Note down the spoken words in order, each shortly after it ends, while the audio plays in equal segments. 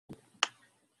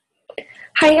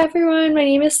Hi everyone, my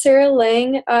name is Sarah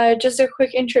Lang. Just a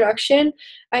quick introduction.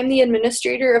 I'm the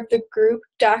administrator of the group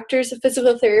Doctors of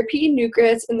Physical Therapy, New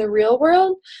Grads in the Real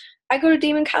World. I go to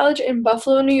Damon College in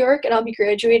Buffalo, New York, and I'll be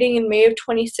graduating in May of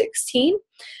 2016.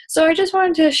 So I just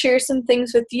wanted to share some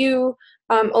things with you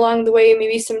along the way,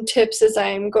 maybe some tips as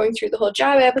I'm going through the whole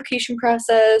job application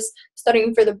process,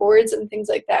 studying for the boards, and things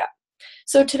like that.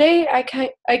 So today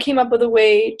I came up with a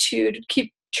way to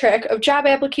keep track of job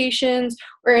applications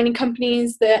or any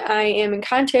companies that I am in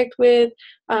contact with.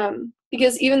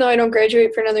 Because even though I don't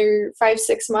graduate for another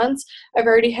 5-6 months, I've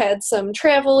already had some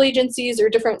travel agencies or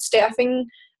different staffing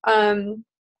or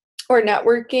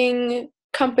networking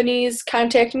companies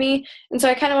contact me. And so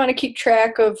I kind of want to keep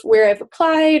track of where I've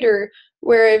applied or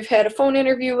where I've had a phone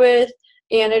interview with.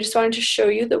 And I just wanted to show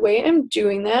you the way I'm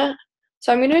doing that.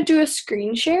 So I'm going to do a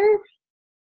screen share.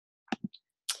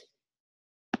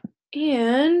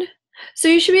 And so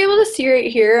you should be able to see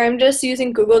right here, I'm just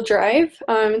using Google Drive.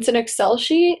 It's an Excel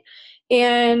sheet,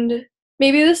 and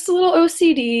maybe this is a little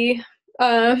OCD.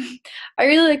 I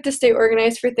really like to stay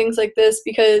organized for things like this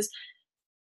because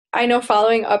I know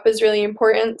following up is really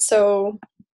important. So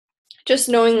just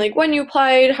knowing like when you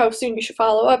applied, how soon you should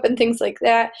follow up, and things like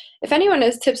that. If anyone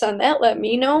has tips on that, let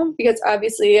me know because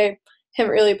obviously I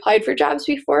haven't really applied for jobs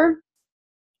before.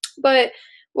 But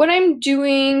what I'm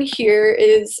doing here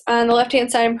is on the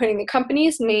left-hand side, I'm putting the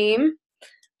company's name.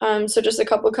 So just a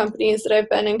couple of companies that I've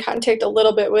been in contact a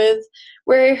little bit with,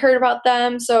 where I heard about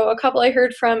them. So a couple I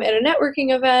heard from at a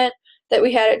networking event that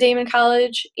we had at Damon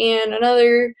College, and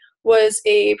another was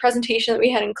a presentation that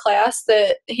we had in class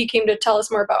that he came to tell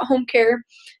us more about home care,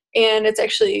 and it's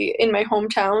actually in my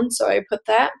hometown, so I put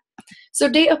that. So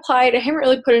date applied, I haven't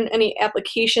really put in any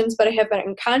applications, but I have been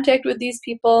in contact with these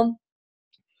people.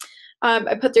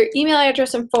 I put their email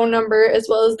address and phone number as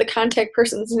well as the contact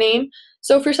person's name.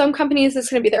 So for some companies, it's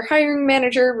going to be their hiring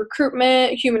manager,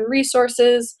 recruitment, human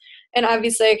resources, and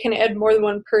obviously I can add more than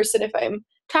one person if I'm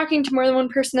talking to more than one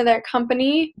person of that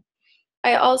company.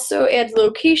 I also add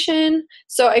location,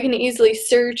 so I can easily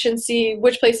search and see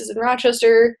which places in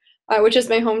Rochester, which is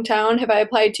my hometown, have I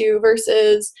applied to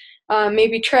versus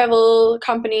maybe travel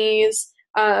companies,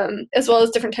 as well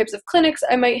as different types of clinics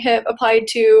I might have applied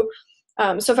to.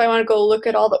 So if I want to go look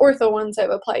at all the ortho ones I've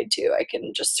applied to, I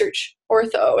can just search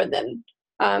ortho, and then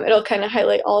it'll kind of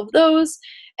highlight all of those.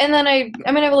 And then I'm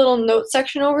going to have a little note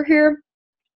section over here.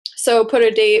 So put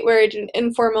a date where I did an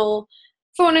informal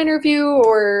phone interview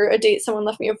or a date someone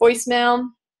left me a voicemail.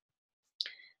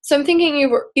 So I'm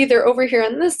thinking either over here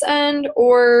on this end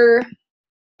or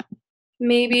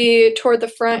maybe toward the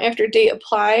front after date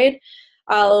applied,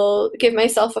 I'll give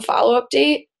myself a follow-up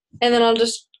date, and then I'll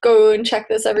just go and check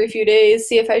this every few days,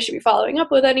 see if I should be following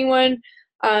up with anyone.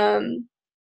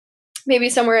 Maybe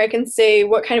somewhere I can say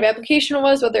what kind of application it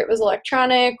was, whether it was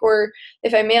electronic or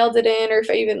if I mailed it in or if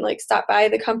I even like stopped by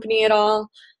the company at all.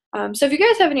 So if you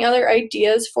guys have any other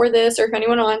ideas for this, or if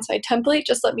anyone wants my template,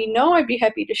 just let me know. I'd be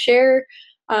happy to share.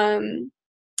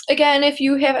 Again, if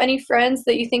you have any friends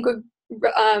that you think would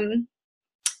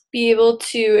be able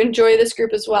to enjoy this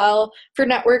group as well for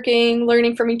networking,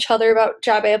 learning from each other about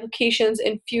job applications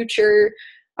and future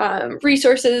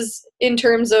resources in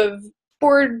terms of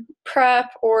board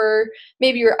prep, or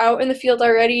maybe you're out in the field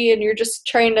already and you're just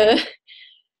trying to,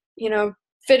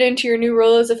 fit into your new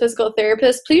role as a physical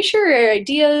therapist, please share your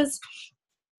ideas.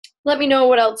 Let me know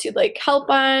what else you'd like help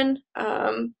on.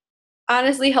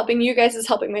 Honestly, helping you guys is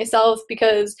helping myself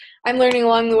because I'm learning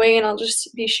along the way, and I'll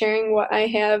just be sharing what I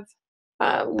have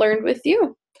learned with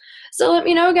you. So let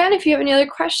me know again if you have any other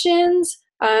questions.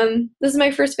 This is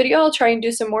my first video. I'll try and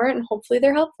do some more, and hopefully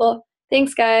they're helpful.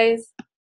 Thanks, guys.